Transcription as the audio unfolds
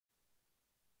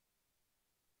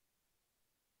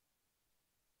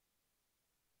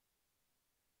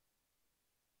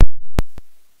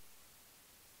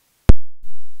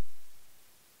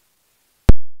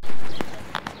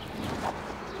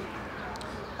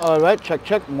All right, check,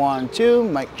 check, 1, 2,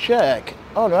 mic check.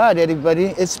 All right, everybody,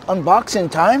 it's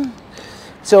unboxing time.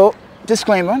 So,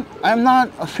 disclaimer, I'm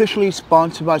not officially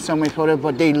sponsored by Sunwayfoto,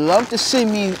 but they love to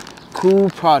send me cool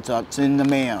products in the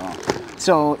mail.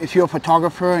 So, if you're a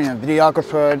photographer and a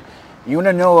videographer, you want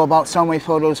to know about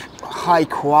Sunwayfoto's high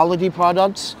quality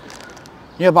products,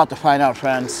 you're about to find out,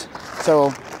 friends.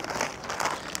 So,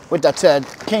 with that said,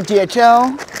 came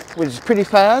DHL, which is pretty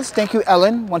fast. Thank you,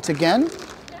 Ellen, once again.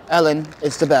 Ellen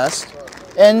is the best.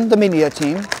 And the media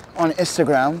team on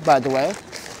Instagram, by the way.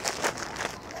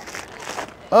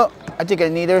 Oh, I think I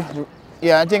need a,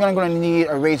 I think I'm going to need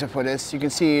a razor for this. You can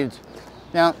see it.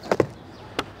 Now,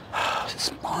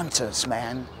 sponsors,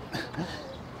 man.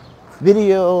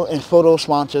 Video and photo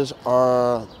sponsors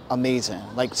are amazing.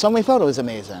 Like, Sunwayfoto is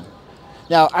amazing.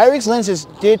 Now, Irix Lenses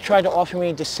did try to offer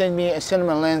me to send me a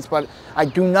cinema lens, but I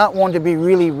do not want to be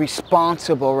really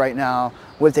responsible right now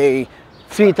with a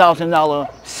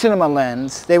 $3,000 cinema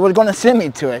lens. They were going to send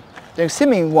me to it. They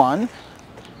sent me one,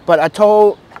 but I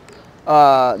told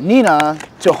Nina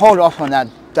to hold off on that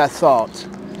thought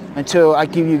until I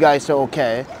give you guys the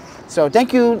okay. So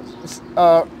thank you,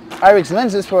 Irix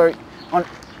Lenses, for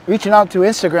reaching out to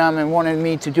Instagram and wanting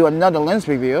me to do another lens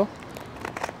review.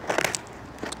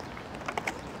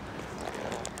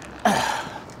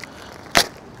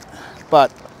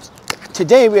 But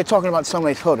today we are talking about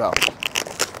Sunwayfoto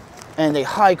and the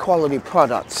high quality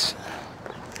products.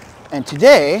 And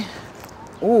today,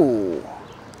 ooh,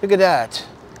 look at that.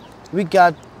 We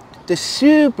got the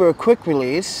super quick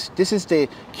release. This is the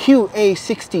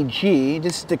QA-60G.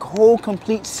 This is the whole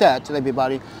complete set,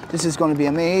 everybody. This is going to be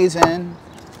amazing.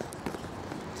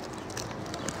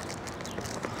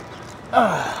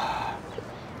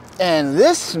 And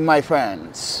this, my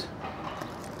friends,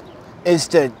 is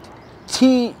the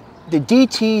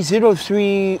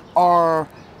DT-03R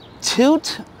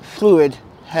tilt fluid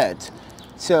head.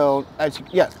 So,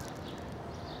 yeah,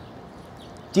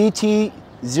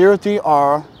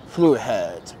 DT-03R fluid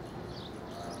head.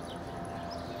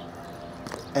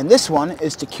 And this one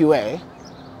is the QA.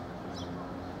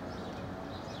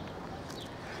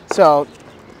 So,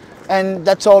 and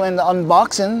that's all in the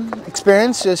unboxing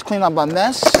experience. Just clean up my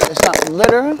mess. It's not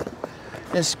litter.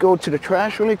 Let's go to the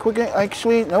trash really quickly.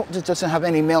 Actually, nope, this doesn't have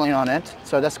any mailing on it,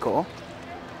 so that's cool.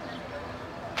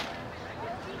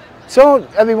 So,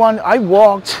 everyone, I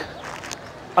walked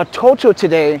a total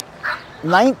today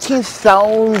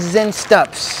 19,000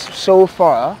 steps so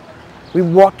far. We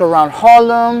walked around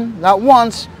Harlem, not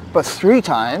once, but 3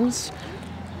 times.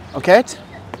 Okay?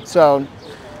 So,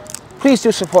 please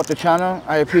do support the channel.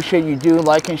 I appreciate you do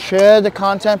like and share the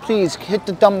content. Please hit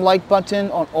the thumb like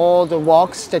button on all the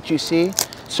walks that you see.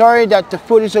 Sorry that the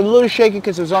footage is a little shaky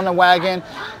because it was on the wagon.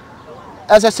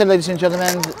 As I said, ladies and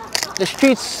gentlemen, the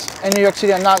streets in New York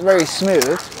City are not very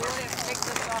smooth.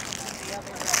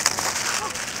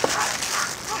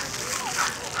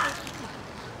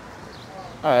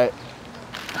 All right.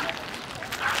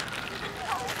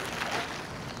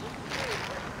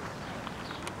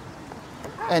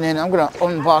 And then I'm going to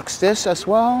unbox this as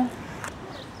well.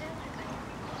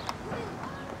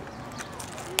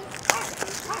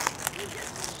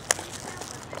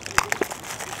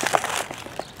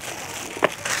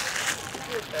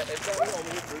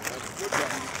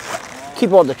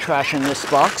 Keep all the trash in this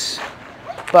box.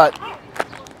 But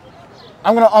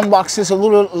I'm going to unbox this a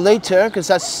little later because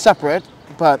that's separate.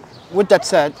 But with that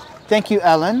said, thank you,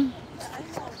 Ellen.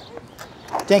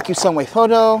 Thank you,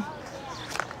 Sunwayfoto.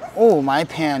 Oh, my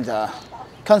Panda.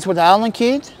 Comes with an Allen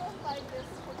key.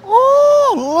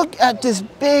 Oh, look at this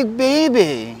big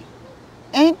baby.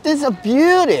 Ain't this a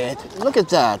beauty? Look at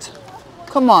that.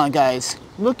 Come on, guys.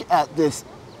 Look at this.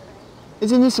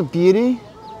 Isn't this a beauty?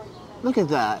 Look at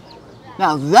that.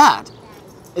 Now that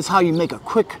is how you make a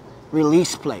quick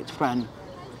release plate, friend.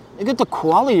 Look at the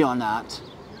quality on that.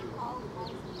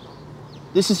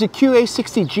 This is the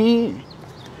QA-60G.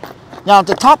 Now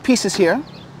the top pieces here,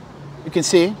 you can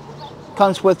see,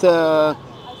 comes with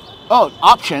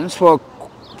options for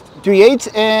 3/8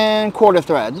 and 1/4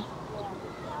 thread.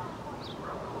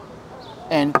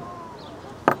 And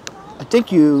I think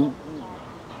to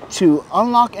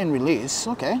unlock and release,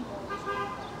 okay.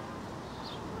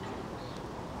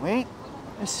 Wait,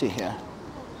 let's see here.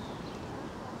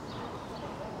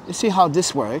 Let's see how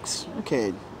this works.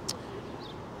 Okay.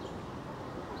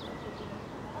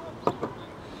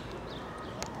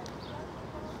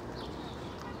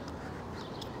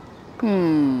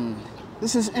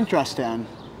 This is interesting.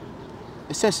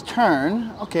 It says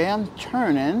turn. Okay, I'm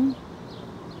turning.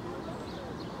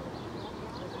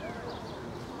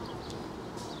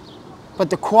 But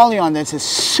the quality on this is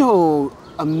so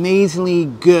amazingly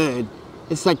good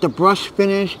It's like the brush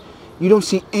finish. You don't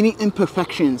see any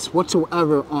imperfections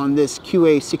whatsoever on this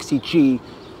QA-60G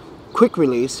quick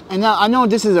release. And now I know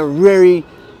this is a very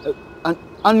an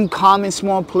uncommon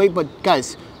small plate, but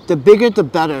guys, the bigger the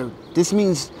better. This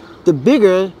means the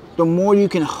bigger, the more you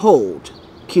can hold.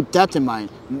 Keep that in mind.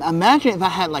 Imagine if I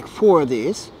had like 4 of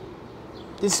these.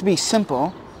 This would be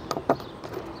simple.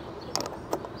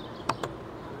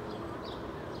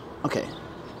 Okay.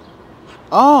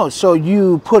 Oh, so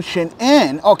you push it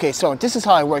in. Okay, so this is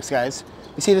how it works, guys.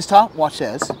 You see this top? Watch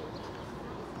this.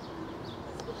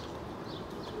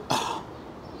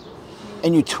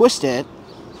 And you twist it.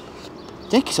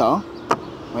 Think so.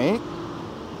 Wait.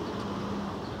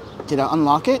 Did I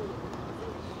unlock it?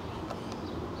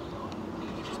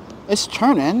 It's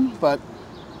turning, but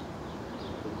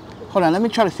hold on. Let me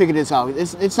try to figure this out.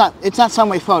 It's not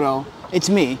Sunwayfoto. It's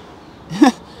me.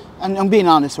 I'm being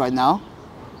honest right now.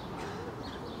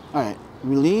 All right,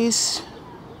 release.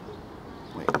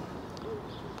 Wait.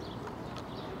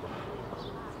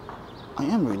 I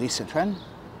am releasing, friend.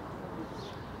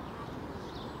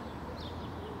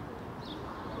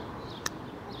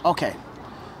 Okay.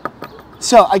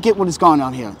 So I get what is going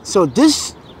on here. So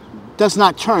this does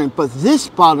not turn, but this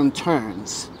bottom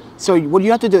turns. So what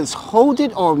you have to do is hold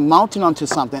it or mount it onto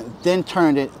something, then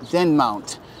turn it, then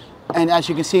mount. And as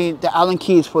you can see, the Allen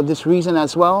key is for this reason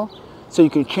as well. So you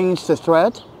can change the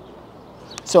thread.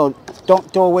 So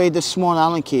don't throw away this small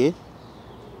Allen key.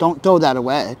 Don't throw that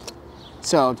away.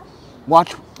 So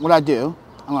watch what I do.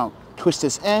 I'm gonna twist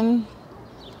this in.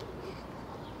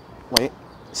 Wait,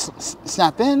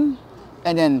 snap in,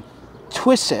 and then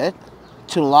twist it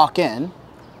to lock in.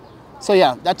 So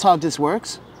yeah, that's how this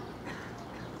works.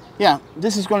 Yeah,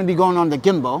 this is going to be going on the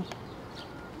gimbal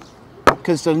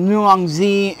because the Nuang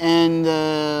Z and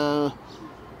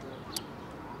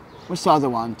what's the other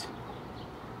one?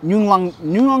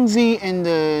 Nuang Z and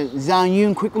the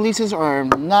Zhanyun quick releases are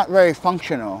not very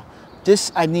functional.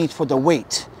 This I need for the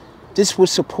weight. This will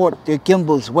support the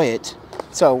gimbal's weight.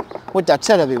 So with that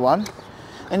said, everyone,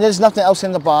 and there's nothing else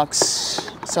in the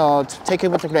box, so take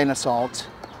it with a grain of salt.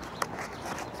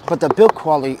 But the build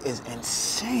quality is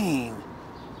insane.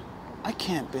 I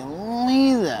can't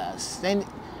believe this.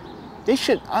 They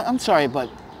should, I'm sorry,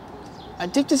 but I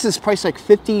think this is priced like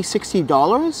 $50,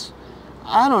 $60.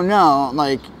 I don't know,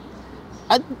 like,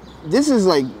 this is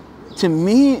like, to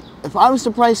me, if I was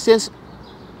to price this,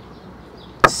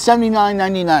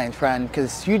 $79.99, friend,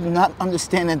 because you do not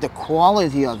understand the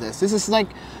quality of this. This is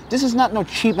not no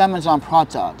cheap Amazon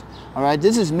product, all right?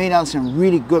 This is made out of some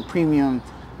really good premium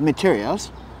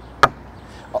materials.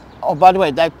 Oh, by the way,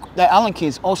 that Allen key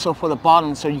is also for the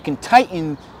bottom, so you can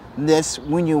tighten this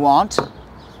when you want,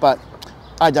 but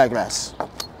I digress.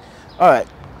 All right,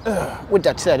 with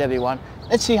that said, everyone,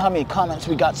 let's see how many comments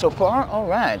we got so far. All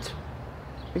right,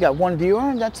 we got 1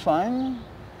 viewer, that's fine.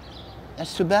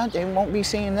 That's too bad, they won't be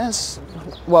seeing this.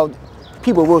 Well,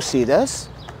 people will see this.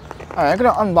 All right, I'm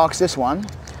gonna unbox this one.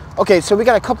 Okay, so we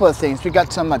got a couple of things. We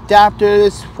got some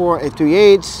adapters for a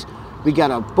 3/8. We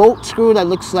got a bolt screw that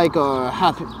looks like a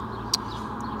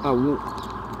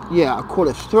a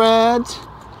quarter thread.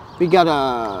 We got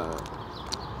a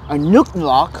nook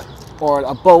lock or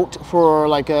a bolt for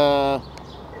like a,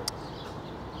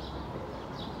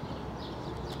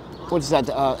 what is that,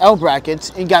 L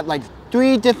brackets. You got like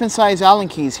 3 different size Allen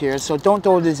keys here, so don't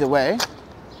throw these away.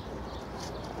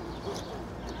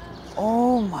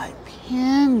 Oh my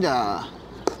panda.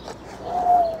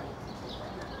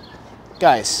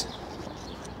 Guys.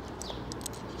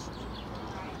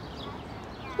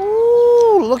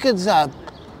 Ooh, look at that.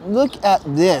 Look at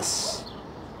this.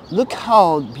 Look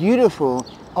how beautiful.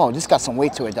 Oh, this got some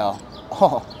weight to it though.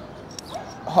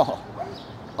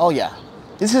 Oh yeah.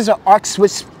 This is an arc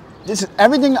switch. This is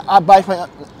everything I buy from,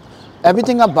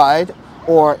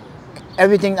 or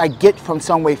everything I get from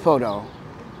Sunwayfoto.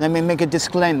 Let me make a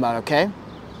disclaimer, okay?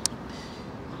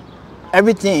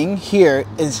 Everything here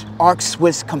is arc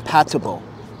switch compatible.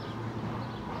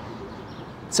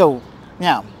 So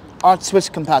yeah, arc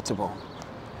switch compatible.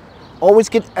 Always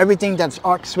get everything that's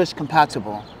arc switch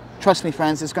compatible. Trust me,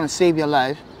 friends, it's gonna save your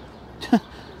life.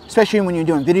 Especially when you're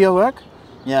doing video work.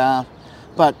 Yeah,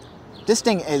 but this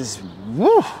thing is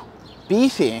woo,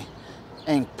 beefy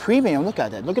and premium. Look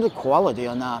at it. Look at the quality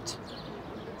on that.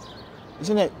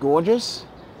 Isn't it gorgeous?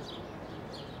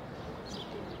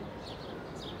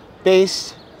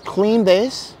 Base, clean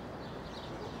base.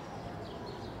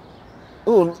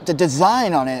 Ooh, the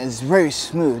design on it is very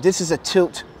smooth. This is a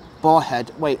tilt ball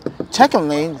head. Wait,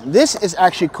 technically, this is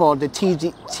actually called the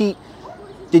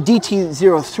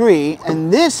DT-03,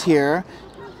 and this here,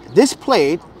 this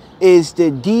plate is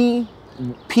the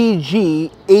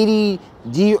DPG-80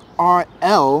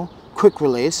 DRL quick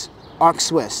release arc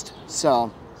Swiss.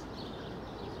 So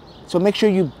make sure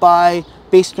you buy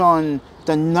based on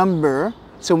the number.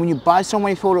 So when you buy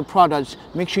Sunwayfoto products,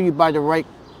 make sure you buy the right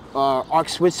arc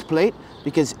Swiss plate,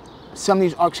 because some of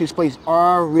these arc Swiss plates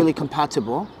are really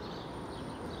compatible.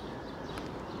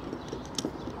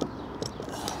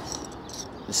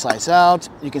 It slides out.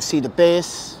 You can see the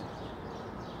base.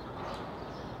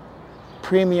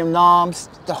 Premium knobs.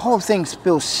 The whole thing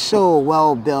feels so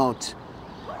well built.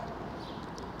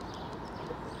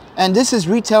 And this is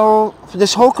retail,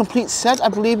 this whole complete set, I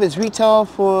believe, is retail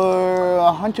for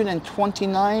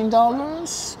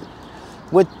 $129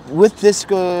 with this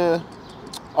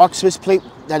arc Swiss plate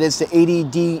that is the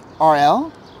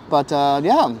 80DRL. But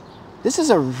yeah, this is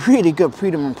a really good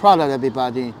premium product,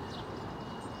 everybody.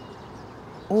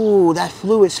 Oh, that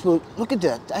fluid smooth. Look at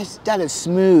that. That is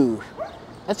smooth.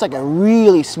 That's like a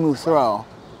really smooth throw.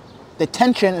 The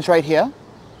tension is right here.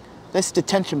 That's the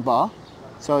tension bar.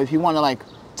 So if you want to like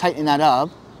tighten that up,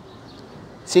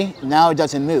 see, now it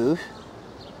doesn't move.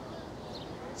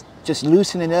 Just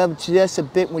loosen it up just a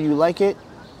bit when you like it.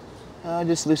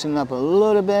 Just loosen it up a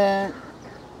little bit.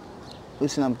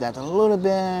 Loosen up that a little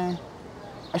bit.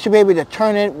 I should be able to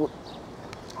turn it.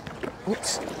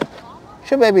 Oops.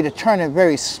 Should be able to turn it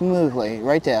very smoothly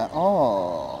right there.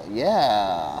 Oh,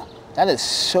 yeah. That is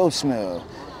so smooth.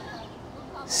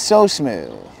 So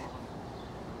smooth.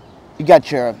 You got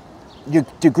your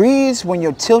degrees when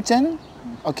you're tilting,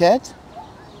 okay?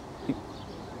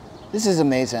 This is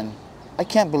amazing. I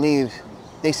can't believe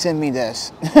they sent me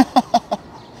this.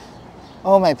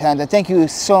 Oh my Panda, thank you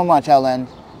so much, Ellen.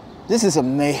 This is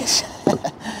amazing.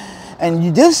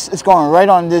 And this is going right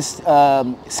on this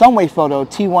Sunwayfoto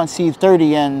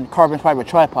T1C30N carbon fiber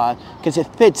tripod, because it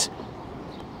fits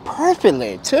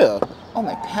perfectly too. Oh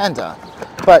my Panda.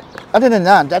 But other than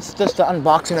that, that's just the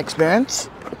unboxing experience.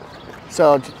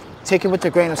 So take it with a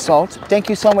grain of salt. Thank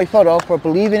you Sunwayfoto for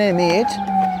believing in me.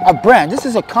 A brand. This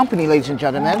is a company, ladies and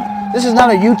gentlemen. This is not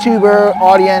a YouTuber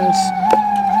audience.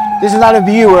 This is not a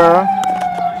viewer.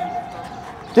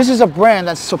 This is a brand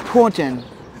that's supporting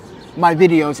my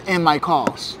videos and my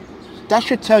calls. That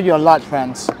should tell you a lot,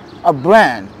 friends. A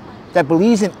brand that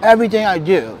believes in everything I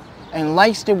do and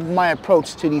likes my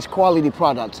approach to these quality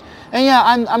products. And yeah,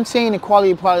 I'm saying the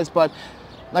quality products, but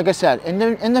like I said,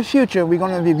 in the future, we're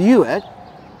going to review it,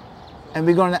 and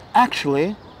we're going to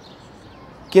actually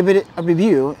give it a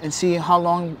review and see how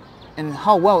long and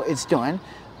how well it's doing.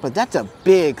 But that's a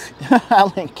big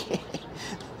Allen key.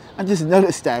 I just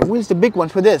noticed that. Where's the big one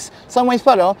for this?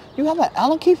 Sunwayfoto, you have an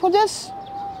Allen key for this?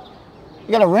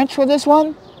 You got a wrench for this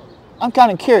one? I'm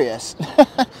kind of curious.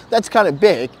 That's kind of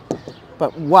big.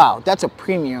 But wow, that's a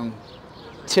premium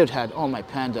tilt head. Oh my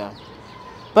Panda.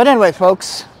 But anyway,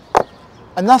 folks,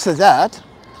 enough of that.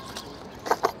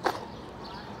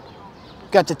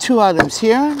 Got the two items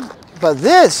here, but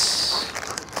this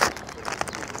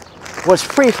was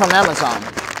free from Amazon.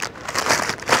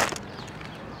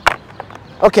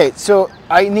 Okay, so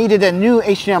I needed a new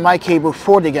HDMI cable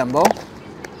for the gimbal.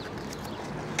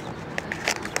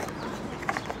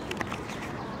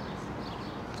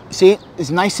 See,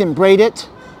 it's nice and braided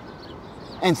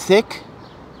and thick.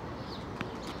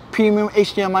 Premium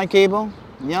HDMI cable.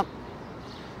 Yep.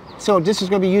 So this is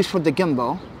going to be used for the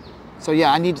gimbal. So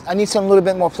yeah, I need some little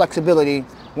bit more flexibility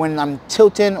when I'm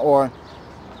tilting or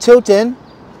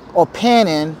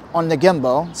panning on the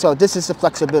gimbal. So this is the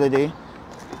flexibility.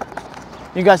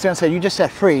 You guys are gonna say, you just said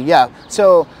free. Yeah.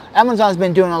 So Amazon's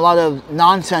been doing a lot of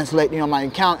nonsense lately on my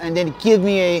account, and then give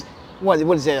me a what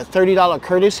is it, a $30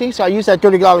 courtesy? So I use that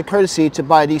 $30 courtesy to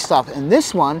buy these stuff. And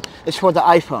this one is for the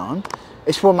iPhone.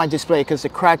 It's for my display because the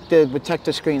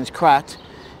protector screen is cracked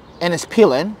and it's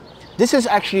peeling. This is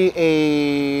actually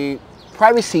a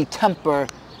privacy temper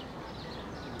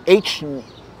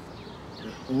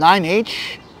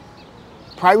H9H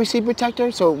privacy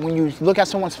protector. So when you look at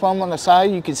someone's phone on the side,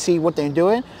 you can see what they're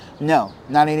doing. No,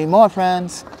 not anymore,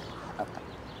 friends.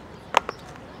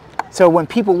 So when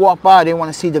people walk by, they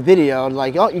want to see the video,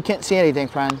 like, oh, you can't see anything,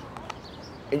 friend.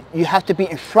 You have to be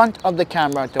in front of the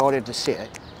camera in order to see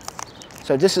it.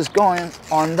 So this is going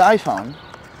on the iPhone.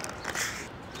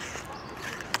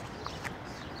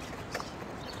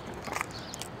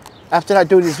 After I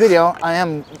do this video, I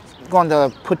am going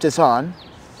to put this on.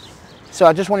 So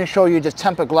I just want to show you the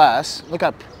tempered glass. Look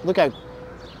at,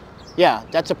 yeah,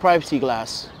 that's a privacy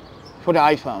glass for the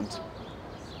iPhones.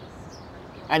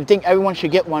 I think everyone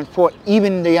should get one for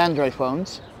even the Android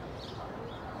phones.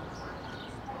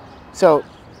 So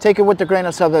take it with a grain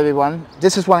of salt, everyone.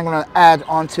 This is what I'm going to add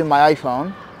onto my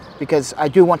iPhone because I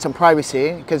do want some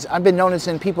privacy. Because I've been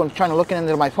noticing people trying to look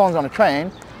into my phones on the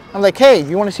train, I'm like, hey,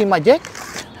 you want to see my dick?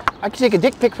 I can take a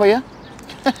dick pic for you.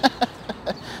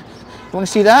 You want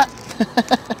to see that?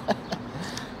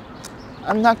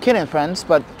 I'm not kidding, friends,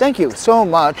 but thank you so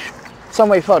much,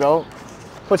 Sunwayfoto,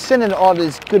 for sending all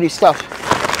this goody stuff.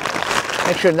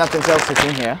 Make sure nothing else is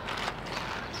in here.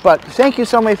 But thank you,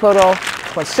 Sunwayfoto,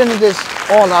 for sending this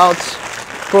all out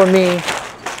for me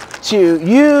to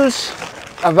use,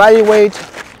 evaluate,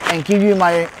 and give you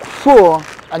my full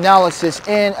analysis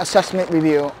and assessment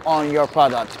review on your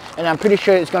product. And I'm pretty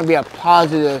sure it's going to be a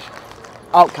positive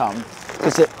outcome,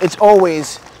 because it's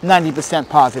always 90%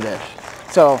 positive.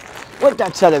 So with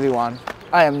that said, everyone,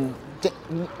 I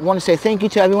want to say thank you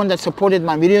to everyone that supported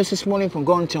my videos this morning from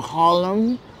going to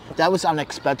Harlem. That was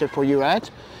unexpected for you, right?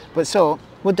 But so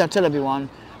with that said, everyone,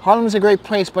 Harlem is a great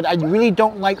place, but I really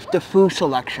don't like the food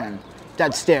selection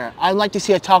that's there. I'd like to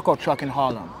see a taco truck in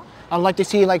Harlem. I'd like to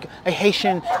see like a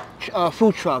Haitian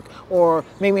food truck, or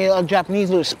maybe a Japanese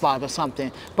little spot or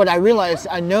something. But I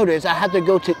noticed I had to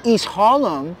go to East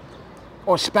Harlem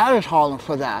or Spanish Harlem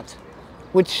for that,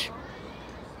 which,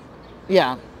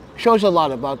 yeah, shows a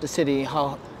lot about the city,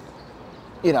 how,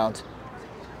 you know,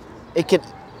 it can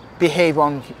behave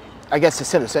on, I guess, the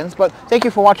citizens. But thank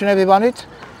you for watching, everybody.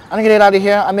 I'm gonna get out of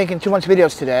here. I'm making too much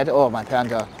videos today. Oh, my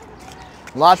panda.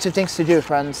 Lots of things to do,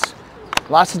 friends.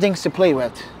 Lots of things to play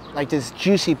with, like this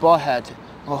juicy ball head.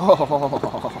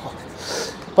 Oh.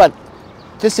 But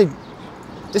this is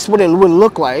what it would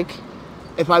look like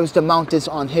if I was to mount this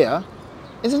on here.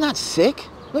 Isn't that sick?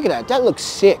 Look at that. That looks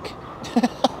sick.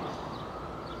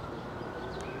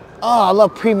 Oh, I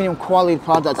love premium quality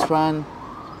products, friend.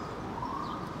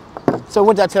 So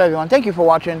with that said, everyone, thank you for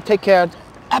watching. Take care.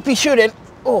 Happy shooting.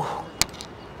 Oh.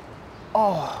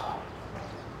 Oh.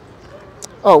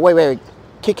 Oh, wait.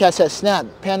 KitKat says, snap,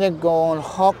 Panda going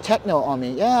Hawk Techno on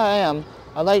me. Yeah, I am.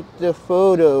 I like the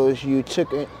photos you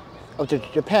took of the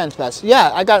Japan Fest. Yeah,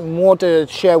 I got more to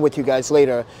share with you guys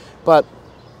later. But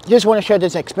just want to share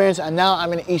this experience. And now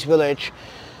I'm in East Village.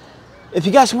 If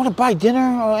you guys want to buy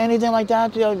dinner or anything like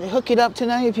that, hook it up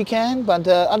tonight if you can. But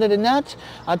other than that,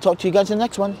 I'll talk to you guys in the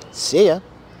next one. See ya.